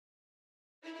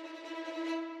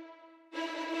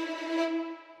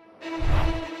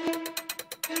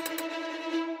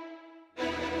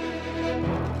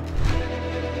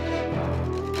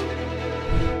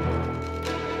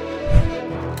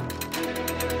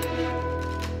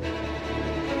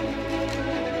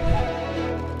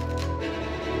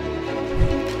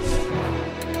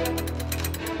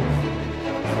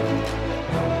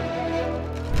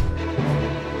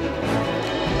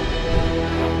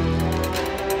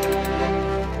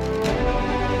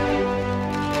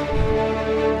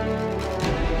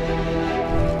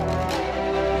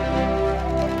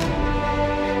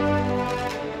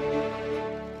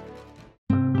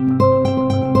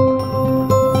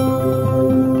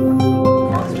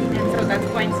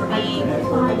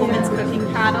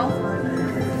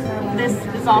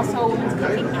also a woman's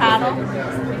cooking paddle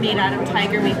made out of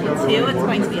tiger maple too. It's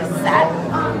going to be a set.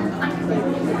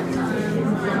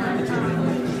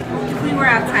 If we were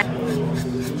outside.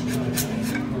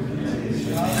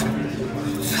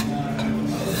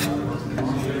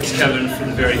 Thanks, Kevin, for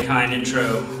the very kind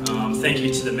intro. Thank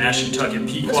you to the Mashantucket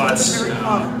Pequots. This would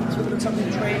have been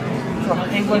something to trade from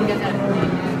England.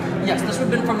 Yes, this would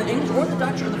have been from the English or the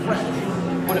Dutch or the French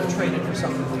would have traded for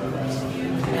something like this.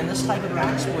 And this type of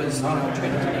axe was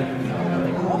traded to England.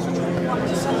 They were also traded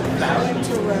to sell it back. When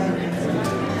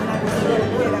I was a little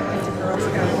kid, I went to Girl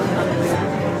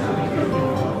Scouts.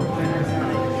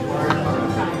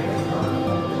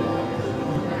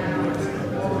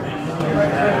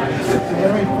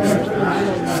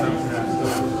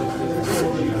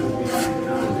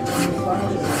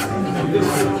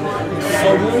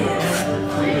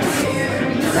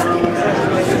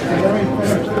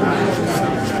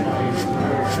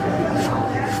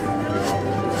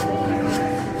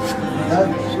 That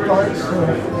starts at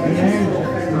an angle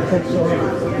and takes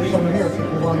over some here if you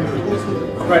want to.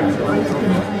 Right.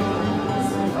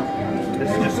 This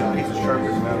is just a piece of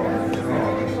sharpened metal.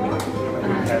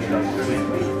 It has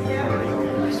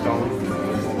stone.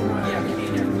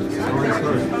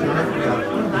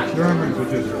 The Germans are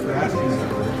just fascinated.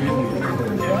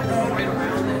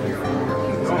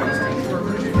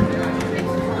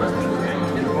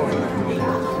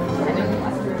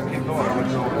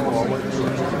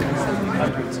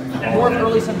 More of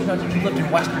early 1700s, we lived in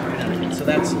western Connecticut, so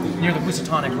that's near the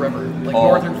Housatonic River, like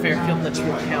northern Fairfield,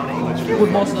 Litchfield County,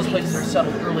 where most of those places are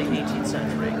settled early 18th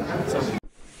century. So